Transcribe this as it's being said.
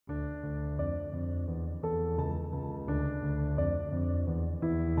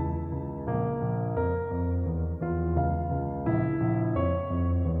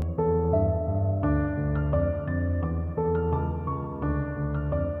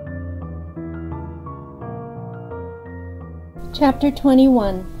Chapter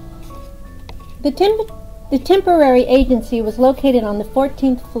 21. The temporary agency was located on the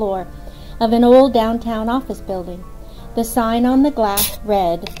 14th floor of an old downtown office building. The sign on the glass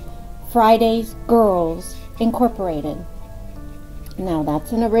read, Friday's Girls Incorporated. Now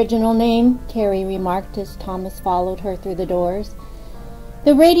that's an original name, Carrie remarked as Thomas followed her through the doors.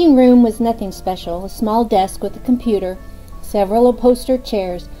 The waiting room was nothing special, a small desk with a computer, several upholstered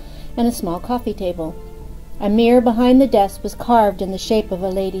chairs, and a small coffee table. A mirror behind the desk was carved in the shape of a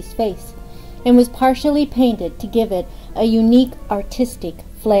lady's face and was partially painted to give it a unique artistic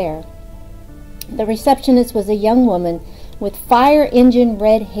flair. The receptionist was a young woman with fire engine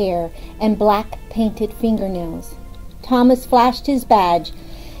red hair and black painted fingernails. Thomas flashed his badge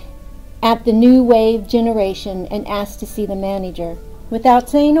at the new wave generation and asked to see the manager. Without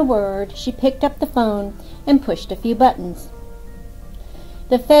saying a word, she picked up the phone and pushed a few buttons.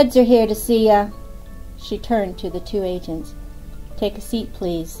 "The feds are here to see ya." She turned to the two agents. "Take a seat,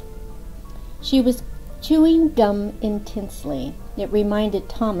 please." She was chewing gum intensely. It reminded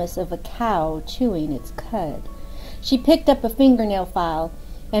Thomas of a cow chewing its cud. She picked up a fingernail file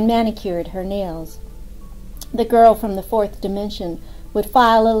and manicured her nails. The girl from the fourth dimension would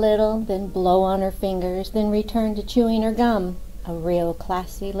file a little, then blow on her fingers, then return to chewing her gum. A real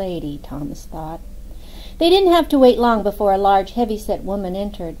classy lady, Thomas thought. They didn't have to wait long before a large, heavy-set woman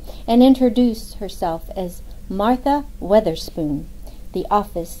entered and introduced herself as Martha Weatherspoon, the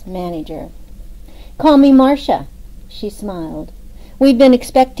office manager. "Call me Marcia," she smiled. "We've been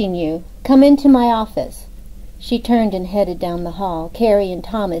expecting you. Come into my office." She turned and headed down the hall. Carrie and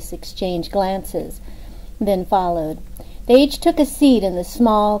Thomas exchanged glances, then followed. They each took a seat in the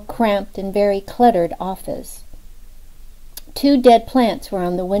small, cramped, and very cluttered office. Two dead plants were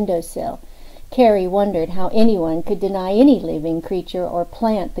on the windowsill. Carrie wondered how anyone could deny any living creature or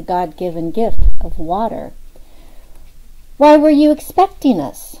plant the God-given gift of water. "Why were you expecting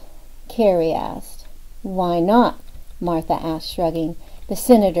us?" Carrie asked. "Why not?" Martha asked, shrugging. "The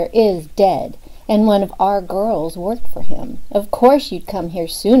senator is dead, and one of our girls worked for him. Of course you'd come here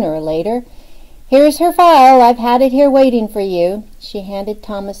sooner or later. Here's her file. I've had it here waiting for you." She handed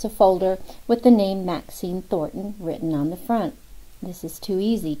Thomas a folder with the name Maxine Thornton written on the front. This is too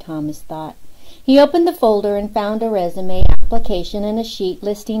easy, Thomas thought. He opened the folder and found a resume application and a sheet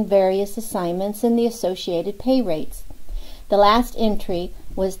listing various assignments and the associated pay rates. The last entry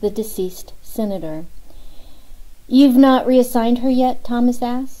was the deceased senator. "You've not reassigned her yet?" Thomas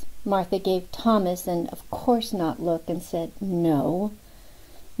asked. Martha gave Thomas an of course not look and said, "No."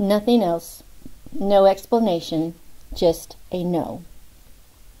 Nothing else. No explanation. Just a no.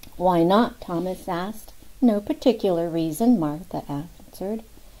 "Why not?" Thomas asked. "No particular reason," Martha answered.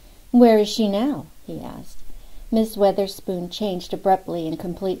 "Where is she now?" he asked. Miss Weatherspoon changed abruptly and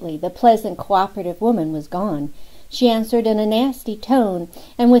completely. The pleasant, cooperative woman was gone. She answered in a nasty tone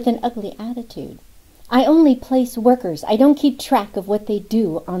and with an ugly attitude. "I only place workers. I don't keep track of what they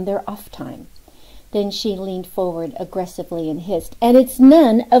do on their off time." Then she leaned forward aggressively and hissed, "And it's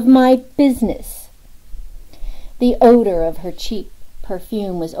none of my business." The odor of her cheap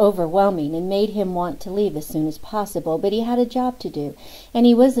perfume was overwhelming and made him want to leave as soon as possible, but he had a job to do, and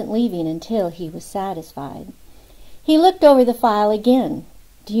he wasn't leaving until he was satisfied. He looked over the file again.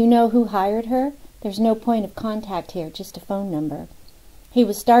 "Do you know who hired her? There's no point of contact here, just a phone number." He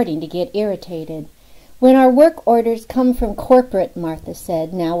was starting to get irritated. "When our work orders come from corporate," Martha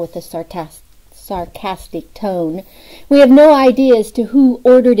said, now with a sarcastic tone, "we have no idea as to who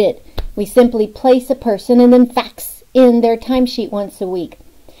ordered it. We simply place a person and then fax in their timesheet once a week.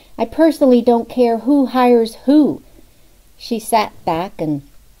 I personally don't care who hires who." She sat back and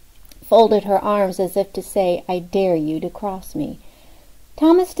folded her arms as if to say, "I dare you to cross me."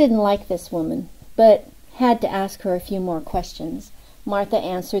 Thomas didn't like this woman, but had to ask her a few more questions. Martha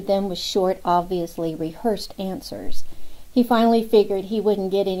answered them with short, obviously rehearsed answers. He finally figured he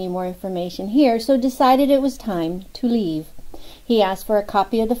wouldn't get any more information here, so decided it was time to leave. He asked for a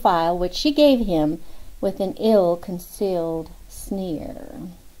copy of the file, which she gave him with an ill-concealed sneer.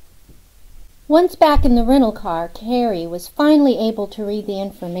 Once back in the rental car, Carrie was finally able to read the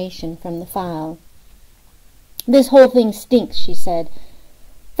information from the file. "This whole thing stinks," she said.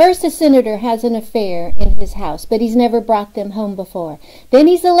 "First, the senator has an affair in his house, but he's never brought them home before. Then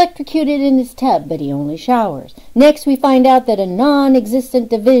he's electrocuted in his tub, but he only showers. Next, we find out that a non-existent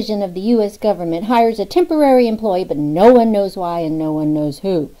division of the U.S. government hires a temporary employee, but no one knows why and no one knows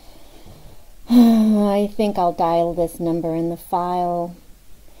who. I think I'll dial this number in the file."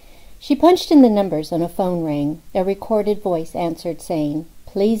 She punched in the numbers and a phone rang. A recorded voice answered saying,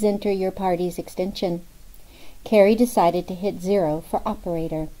 "Please enter your party's extension." Carrie decided to hit 0 for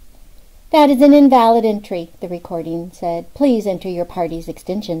operator. "That is an invalid entry," the recording said. "Please enter your party's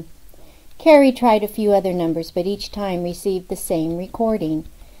extension." Carrie tried a few other numbers, but each time received the same recording.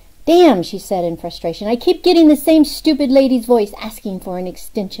 "Damn," she said in frustration. "I keep getting the same stupid lady's voice asking for an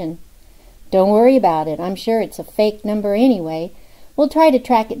extension." "Don't worry about it. I'm sure it's a fake number anyway. We'll try to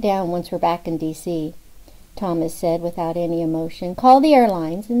track it down once we're back in D.C., Thomas said without any emotion. "Call the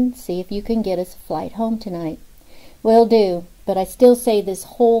airlines and see if you can get us a flight home tonight." "Will do, but I still say this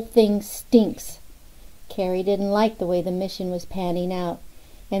whole thing stinks." Carrie didn't like the way the mission was panning out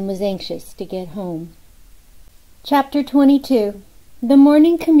and was anxious to get home. Chapter 22. The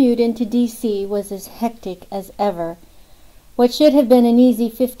morning commute into D.C. was as hectic as ever. What should have been an easy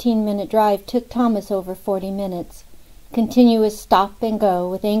 15-minute drive took Thomas over 40 minutes. Continuous stop and go,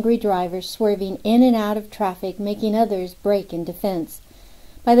 with angry drivers swerving in and out of traffic, making others break in defense.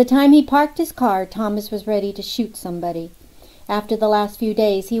 By the time he parked his car, Thomas was ready to shoot somebody. After the last few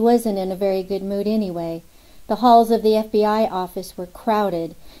days, he wasn't in a very good mood anyway. The halls of the FBI office were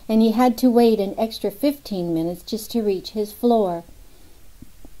crowded, and he had to wait an extra 15 minutes just to reach his floor.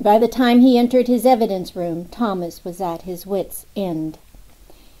 By the time he entered his evidence room, Thomas was at his wits' end.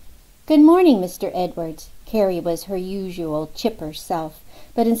 "Good morning, Mr. Edwards." Carrie was her usual chipper self,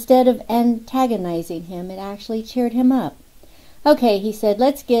 but instead of antagonizing him, it actually cheered him up. "Okay," he said,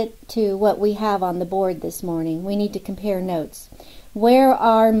 "let's get to what we have on the board this morning. We need to compare notes. Where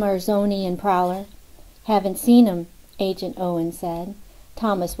are Marzoni and Prowler?" "Haven't seen 'em," Agent Owen said.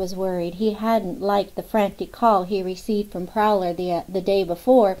 Thomas was worried. He hadn't liked the frantic call he received from Prowler the day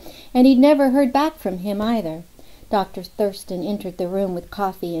before, and he'd never heard back from him either. Dr. Thurston entered the room with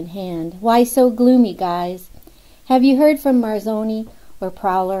coffee in hand. "Why so gloomy, guys? Have you heard from Marzoni or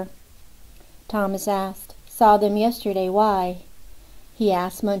Prowler?" Thomas asked. "Saw them yesterday. Why?" he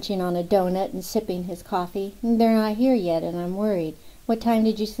asked, munching on a donut and sipping his coffee. "They're not here yet, and I'm worried." "What time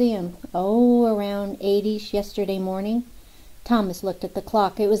did you see 'em?" "Oh, around 8-ish yesterday morning." Thomas looked at the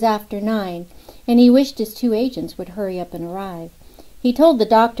clock. It was after 9, and he wished his two agents would hurry up and arrive. He told the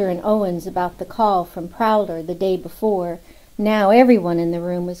doctor and Owens about the call from Prowler the day before. Now everyone in the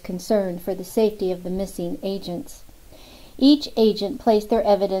room was concerned for the safety of the missing agents. Each agent placed their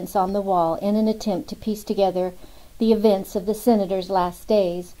evidence on the wall in an attempt to piece together the events of the senator's last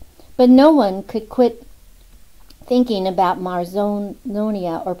days, but no one could quit thinking about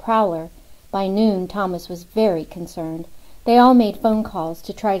Marzonia or Prowler. By noon, Thomas was very concerned. They all made phone calls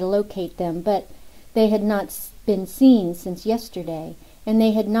to try to locate them, but they had not been seen since yesterday, and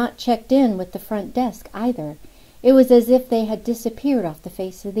they had not checked in with the front desk either. It was as if they had disappeared off the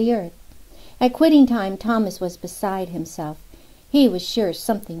face of the earth. At quitting time, Thomas was beside himself. He was sure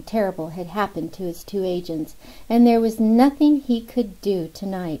something terrible had happened to his two agents, and there was nothing he could do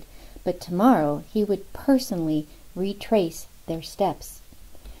tonight, but tomorrow he would personally retrace their steps.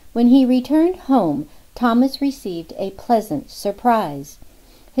 When he returned home, Thomas received a pleasant surprise.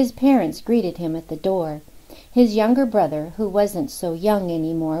 His parents greeted him at the door. His younger brother, who wasn't so young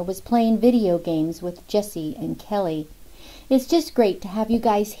anymore, was playing video games with Jesse and Kelly. "It's just great to have you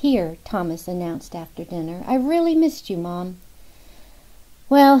guys here," Thomas announced after dinner. "I really missed you, Mom."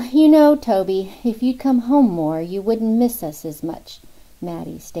 "Well, you know, Toby, if you'd come home more, you wouldn't miss us as much,"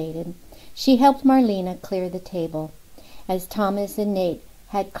 Maddie stated. She helped Marlena clear the table, as Thomas and Nate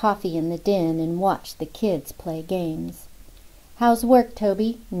had coffee in the den and watched the kids play games. "How's work,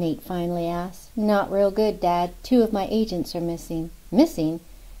 Toby?" Nate finally asked. "Not real good, Dad. 2 of my agents are missing." "Missing?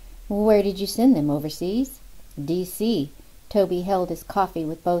 Where did you send them? Overseas?" "D.C." Toby held his coffee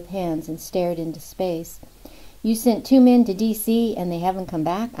with both hands and stared into space. "You sent 2 men to D.C. and they haven't come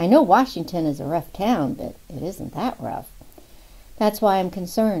back? I know Washington is a rough town, but it isn't that rough." "That's why I'm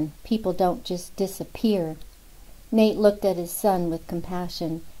concerned. People don't just disappear." Nate looked at his son with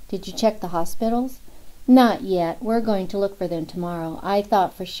compassion. "Did you check the hospitals?" "Not yet. We're going to look for them tomorrow. I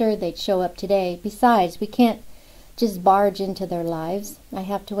thought for sure they'd show up today. Besides, we can't just barge into their lives. I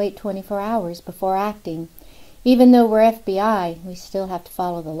have to wait 24 hours before acting. Even though we're FBI, we still have to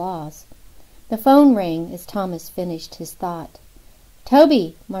follow the laws." The phone rang as Thomas finished his thought.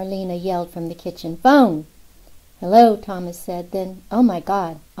 "Toby!" Marlena yelled from the kitchen. "Phone!" "Hello," Thomas said. Then, "Oh my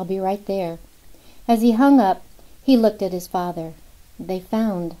God, I'll be right there." As he hung up, he looked at his father. "They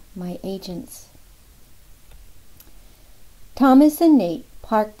found my agents." Thomas and Nate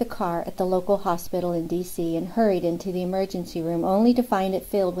parked the car at the local hospital in D.C. and hurried into the emergency room, only to find it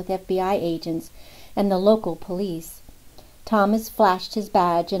filled with FBI agents and the local police. Thomas flashed his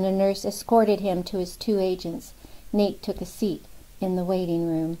badge, and a nurse escorted him to his 2 agents. Nate took a seat in the waiting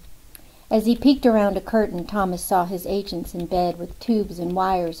room. As he peeked around a curtain, Thomas saw his agents in bed with tubes and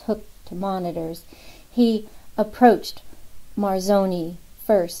wires hooked to monitors. He approached Marzoni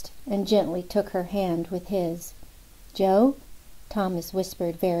first and gently took her hand with his. "Joe?" Thomas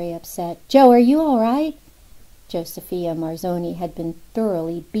whispered, very upset. "Joe, are you all right?" Josephia Marzoni had been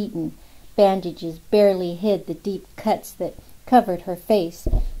thoroughly beaten. Bandages barely hid the deep cuts that covered her face.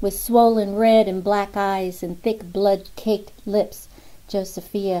 With swollen red and black eyes and thick blood-caked lips,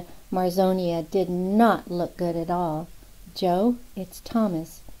 Josephia Marzonia did not look good at all. "Joe, it's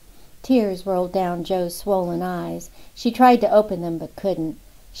Thomas." Tears rolled down Joe's swollen eyes. She tried to open them but couldn't.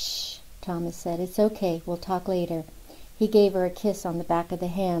 "Shh," Thomas said. "It's okay. We'll talk later." He gave her a kiss on the back of the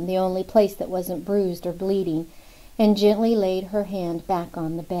hand, the only place that wasn't bruised or bleeding, and gently laid her hand back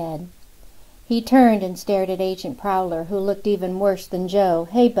on the bed. He turned and stared at Agent Prowler, who looked even worse than Joe.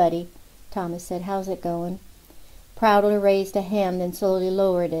 "Hey, buddy," Thomas said. "How's it going?" Prowler raised a hand, then slowly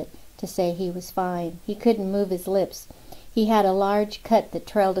lowered it to say he was fine. He couldn't move his lips. He had a large cut that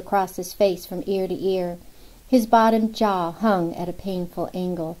trailed across his face from ear to ear. His bottom jaw hung at a painful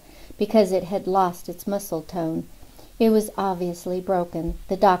angle, because it had lost its muscle tone. It was obviously broken.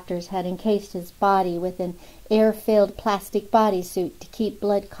 The doctors had encased his body with an air-filled plastic bodysuit to keep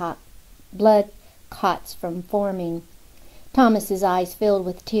blood clots from forming. Thomas's eyes filled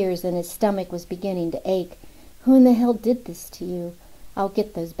with tears and his stomach was beginning to ache. "Who in the hell did this to you?" "I'll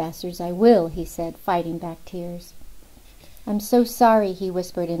get those bastards, I will," he said, fighting back tears. "I'm so sorry," he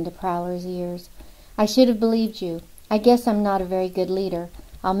whispered into Prowler's ears. "I should have believed you. I guess I'm not a very good leader.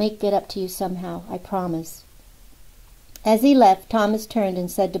 I'll make it up to you somehow, I promise." As he left, Thomas turned and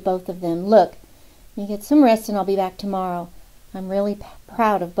said to both of them, "Look, you get some rest and I'll be back tomorrow. I'm really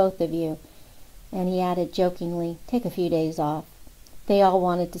proud of both of you." And he added jokingly, "Take a few days off." They all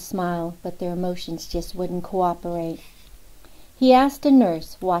wanted to smile, but their emotions just wouldn't cooperate. He asked a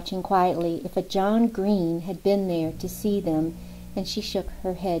nurse, watching quietly, if a John Green had been there to see them, and she shook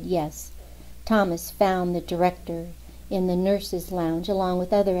her head yes. Thomas found the director in the nurses' lounge, along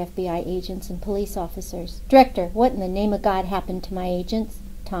with other FBI agents and police officers. "Director, what in the name of God happened to my agents?"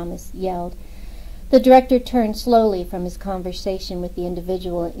 Thomas yelled. The director turned slowly from his conversation with the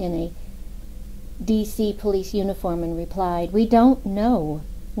individual in a D.C. police uniform and replied, "We don't know.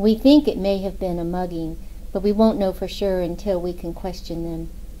 We think it may have been a mugging, but we won't know for sure until we can question them."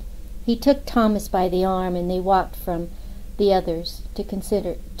 He took Thomas by the arm and they walked from the others to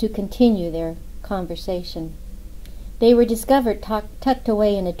continue their conversation. They were discovered tucked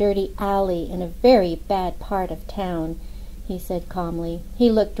away in a dirty alley in a very bad part of town, he said calmly.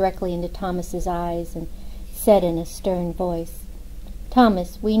 He looked directly into Thomas's eyes and said in a stern voice,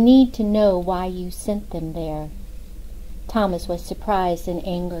 "Thomas, we need to know why you sent them there." Thomas was surprised and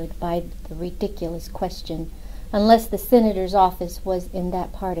angered by the ridiculous question. "Unless the senator's office was in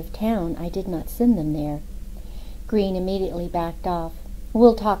that part of town, I did not send them there." Green immediately backed off.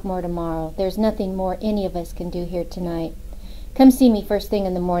 "We'll talk more tomorrow. There's nothing more any of us can do here tonight. Come see me first thing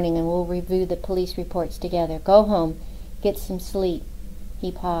in the morning and we'll review the police reports together. Go home. Get some sleep." He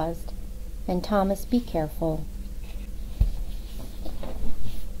paused. "And Thomas, be careful."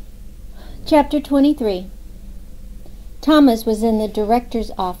 Chapter 23. Thomas was in the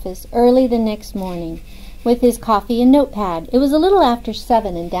director's office early the next morning with his coffee and notepad. It was a little after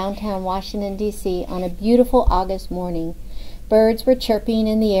 7 in downtown Washington, D.C. on a beautiful August morning. Birds were chirping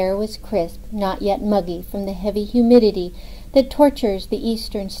and the air was crisp, not yet muggy from the heavy humidity that tortures the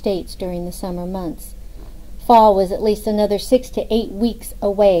eastern states during the summer months. Fall was at least another 6 to 8 weeks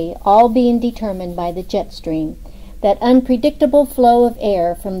away, all being determined by the jet stream, that unpredictable flow of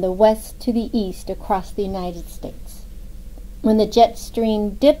air from the west to the east across the United States. When the jet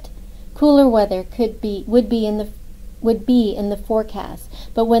stream dipped, cooler weather would be in the forecast,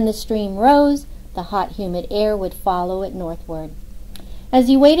 but when the stream rose, the hot, humid air would follow it northward. As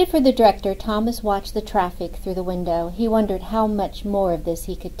he waited for the director, Thomas watched the traffic through the window. He wondered how much more of this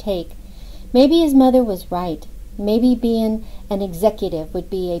he could take. Maybe his mother was right. Maybe being an executive would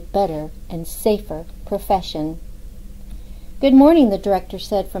be a better and safer profession. "Good morning," the director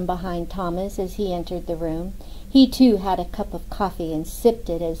said from behind Thomas as he entered the room. He, too, had a cup of coffee and sipped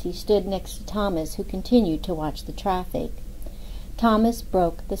it as he stood next to Thomas, who continued to watch the traffic. Thomas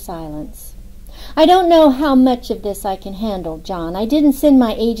broke the silence. "I don't know how much of this I can handle, John. I didn't send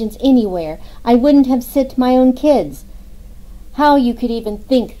my agents anywhere. I wouldn't have sent my own kids. How you could even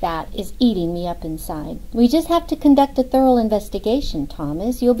think that is eating me up inside. We just have to conduct a thorough investigation,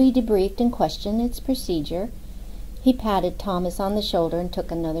 Thomas. You'll be debriefed and questioned. It's procedure." He patted Thomas on the shoulder and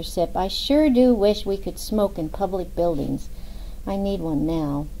took another sip. "I sure do wish we could smoke in public buildings. I need one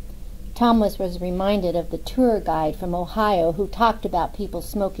now." Thomas was reminded of the tour guide from Ohio who talked about people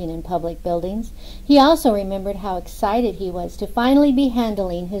smoking in public buildings. He also remembered how excited he was to finally be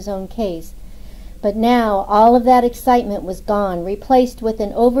handling his own case. But now all of that excitement was gone, replaced with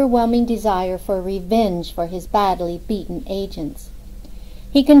an overwhelming desire for revenge for his badly beaten agents.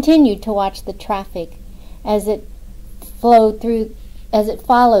 He continued to watch the traffic as it followed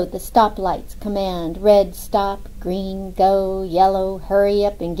the stoplight's command: red, stop; green, go; yellow, hurry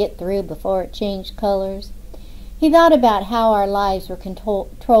up and get through before it changed colors. He thought about how our lives were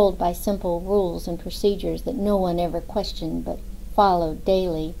controlled by simple rules and procedures that no one ever questioned but followed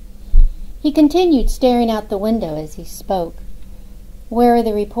daily. He continued staring out the window as he spoke. "Where are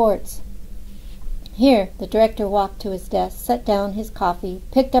the reports?" "Here." The director walked to his desk, set down his coffee,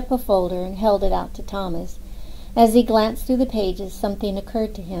 picked up a folder, and held it out to Thomas. As he glanced through the pages, something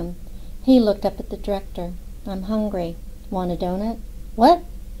occurred to him. He looked up at the director. "I'm hungry. Want a donut?" "What?"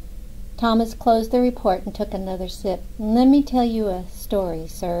 Thomas closed the report and took another sip. "Let me tell you a story,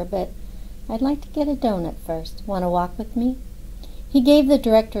 sir, but I'd like to get a donut first. Want to walk with me?" He gave the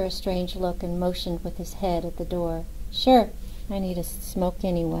director a strange look and motioned with his head at the door. "Sure. I need a smoke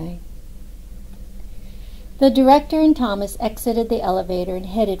anyway." The director and Thomas exited the elevator and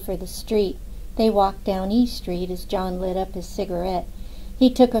headed for the street. They walked down East Street as John lit up his cigarette. He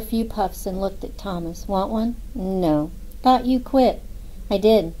took a few puffs and looked at Thomas. "Want one?" "No." "Thought you quit." "I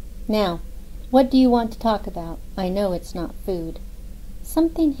did. Now, what do you want to talk about? I know it's not food."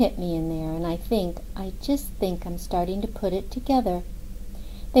 Something hit me in there, and I just think I'm starting to put it together.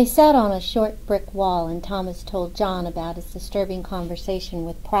 They sat on a short brick wall, and Thomas told John about his disturbing conversation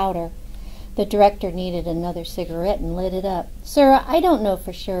with Prouder. The director needed another cigarette and lit it up. "Sir, I don't know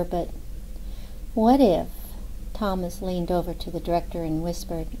for sure, but what if," Thomas leaned over to the director and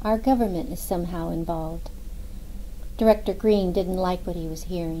whispered, "our government is somehow involved?" Director Green didn't like what he was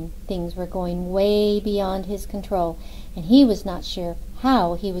hearing. Things were going way beyond his control, and he was not sure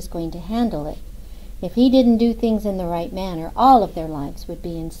how he was going to handle it. If he didn't do things in the right manner, all of their lives would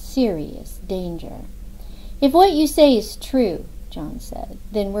be in serious danger. "If what you say is true," John said,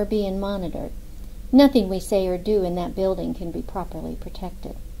 "then we're being monitored. Nothing we say or do in that building can be properly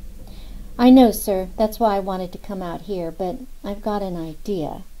protected." "I know, sir. That's why I wanted to come out here, but I've got an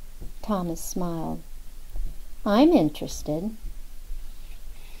idea." Thomas smiled. "I'm interested."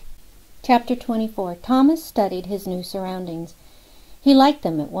 Chapter 24. Thomas studied his new surroundings. He liked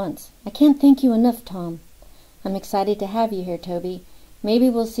them at once. "I can't thank you enough, Tom." "I'm excited to have you here, Toby.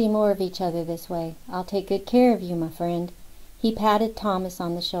 Maybe we'll see more of each other this way. I'll take good care of you, my friend." He patted Thomas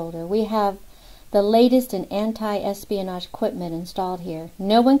on the shoulder. "We have the latest in anti-espionage equipment installed here.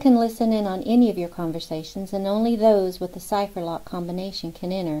 No one can listen in on any of your conversations, and only those with the cipher lock combination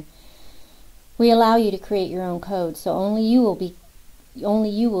can enter. We allow you to create your own code, so only you will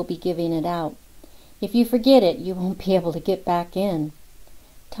be giving it out. If you forget it, you won't be able to get back in."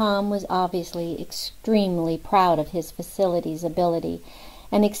 Tom was obviously extremely proud of his facility's ability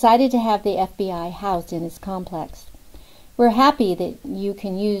and excited to have the FBI housed in his complex. "We're happy that you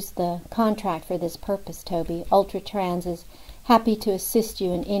can use the contract for this purpose, Toby. Ultratrans is happy to assist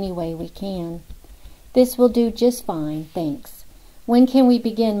you in any way we can." "This will do just fine, thanks. When can we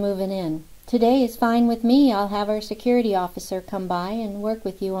begin moving in?" "Today is fine with me. I'll have our security officer come by and work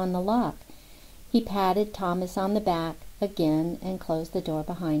with you on the lock." He patted Thomas on the back again and closed the door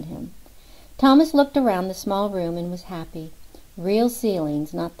behind him. Thomas looked around the small room and was happy. Real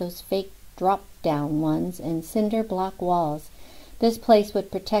ceilings, not those fake drop-down ones, and cinder block walls. This place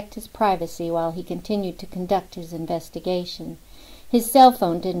would protect his privacy while he continued to conduct his investigation. His cell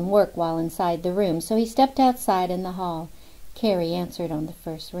phone didn't work while inside the room, so he stepped outside in the hall. Carrie answered on the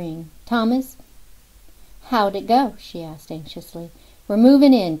first ring. "Thomas?" "How'd it go?" she asked anxiously. "We're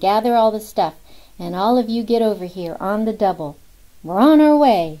moving in. Gather all the stuff, and all of you get over here on the double. We're on our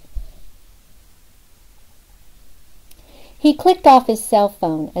way." He clicked off his cell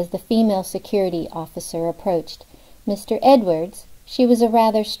phone as the female security officer approached. Mr. Edwards. She was a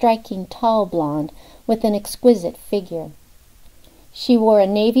rather striking tall blonde with an exquisite figure. She wore a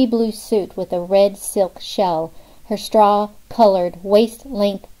navy blue suit with a red silk shell. Her straw-colored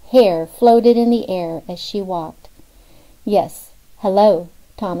waist-length hair floated in the air as she walked. "Yes, hello,"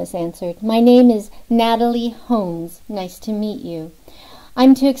 Thomas answered. "My name is Natalie Holmes. Nice to meet you.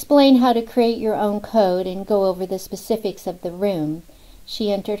 I'm to explain how to create your own code and go over the specifics of the room."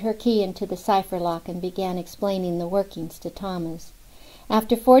 She entered her key into the cipher lock and began explaining the workings to Thomas.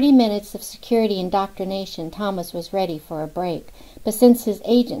 After 40 minutes of security indoctrination, Thomas was ready for a break. But since his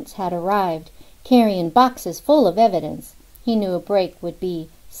agents had arrived, carrying boxes full of evidence, he knew a break would be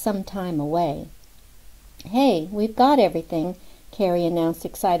some time away. "Hey, we've got everything," Carrie announced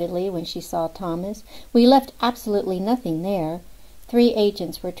excitedly when she saw Thomas. "We left absolutely nothing there." 3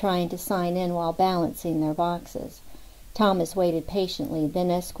 agents were trying to sign in while balancing their boxes. Thomas waited patiently,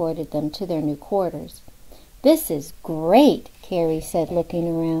 then escorted them to their new quarters. "This is great," Carrie said, looking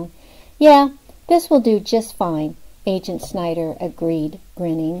around. "Yeah, this will do just fine," Agent Snyder agreed,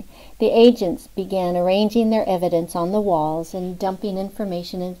 grinning. The agents began arranging their evidence on the walls and dumping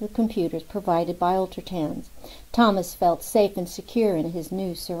information into the computers provided by Ultratrans. Thomas felt safe and secure in his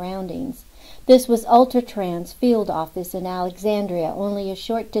new surroundings. This was Ultratrans field office in Alexandria, only a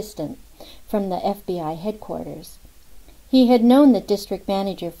short distance from the FBI headquarters. He had known the district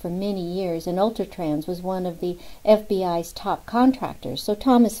manager for many years, and Ultratrans was one of the FBI's top contractors, so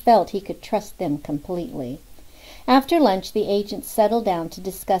Thomas felt he could trust them completely. After lunch, the agents settled down to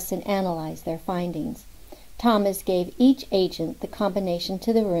discuss and analyze their findings. Thomas gave each agent the combination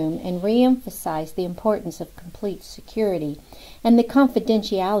to the room and re-emphasized the importance of complete security and the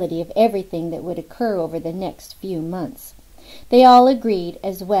confidentiality of everything that would occur over the next few months. They all agreed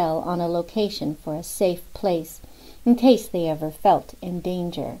as well on a location for a safe place in case they ever felt in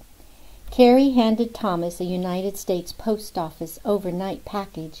danger. Carrie handed Thomas a United States Post Office overnight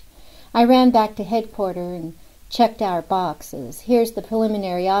package. "I ran back to headquarters and checked our boxes. Here's the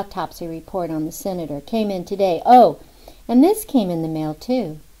preliminary autopsy report on the senator. Came in today. Oh, and this came in the mail,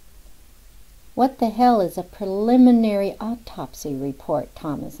 too." "What the hell is a preliminary autopsy report?"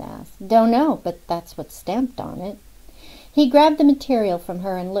 Thomas asked. "Don't know, but that's what's stamped on it." He grabbed the material from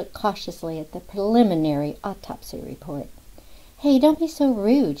her and looked cautiously at the preliminary autopsy report. "Hey, don't be so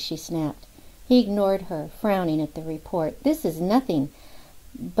rude," she snapped. He ignored her, frowning at the report. "This is nothing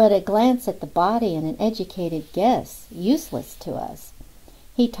but a glance at the body and an educated guess. Useless to us."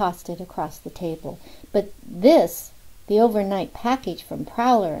 He tossed it across the table. "But this, the overnight package from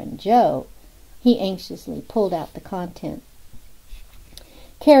Prowler and Joe." He anxiously pulled out the content.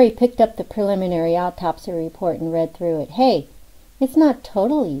 Carrie picked up the preliminary autopsy report and read through it. "Hey, it's not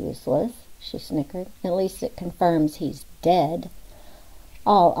totally useless," she snickered. "At least it confirms he's dead."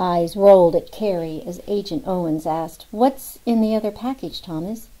 All eyes rolled at Carrie as Agent Owens asked, "What's in the other package,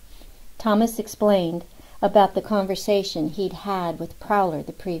 Thomas?" Thomas explained about the conversation he'd had with Prowler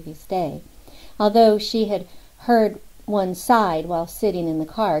the previous day. Although she had heard one side while sitting in the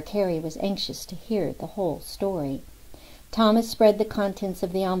car, Carrie was anxious to hear the whole story. Thomas spread the contents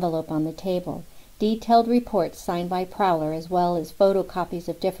of the envelope on the table. Detailed reports signed by Prowler, as well as photocopies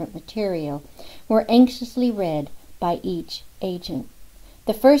of different material, were anxiously read by each agent.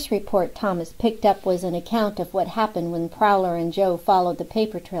 The first report Thomas picked up was an account of what happened when Prowler and Joe followed the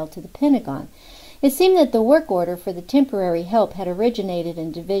paper trail to the Pentagon. It seemed that the work order for the temporary help had originated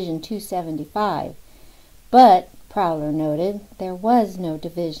in Division 275. But, Prowler noted, there was no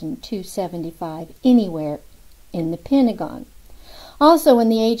Division 275 anywhere in the Pentagon. Also, when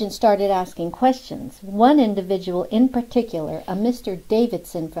the agent started asking questions, one individual in particular, a Mr.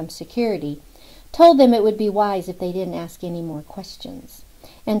 Davidson from security, told them it would be wise if they didn't ask any more questions,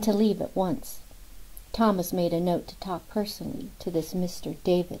 and to leave at once. Thomas made a note to talk personally to this Mr.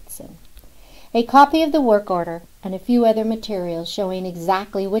 Davidson. A copy of the work order and a few other materials showing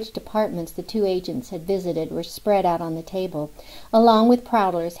exactly which departments the two agents had visited were spread out on the table, along with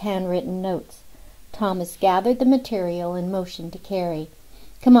Prowler's handwritten notes. Thomas gathered the material and motioned to Carrie.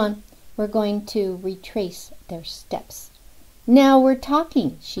 "Come on, we're going to retrace their steps." "Now we're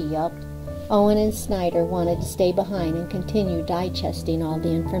talking," she yelped. Owen and Snyder wanted to stay behind and continue digesting all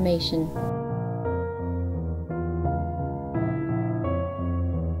the information.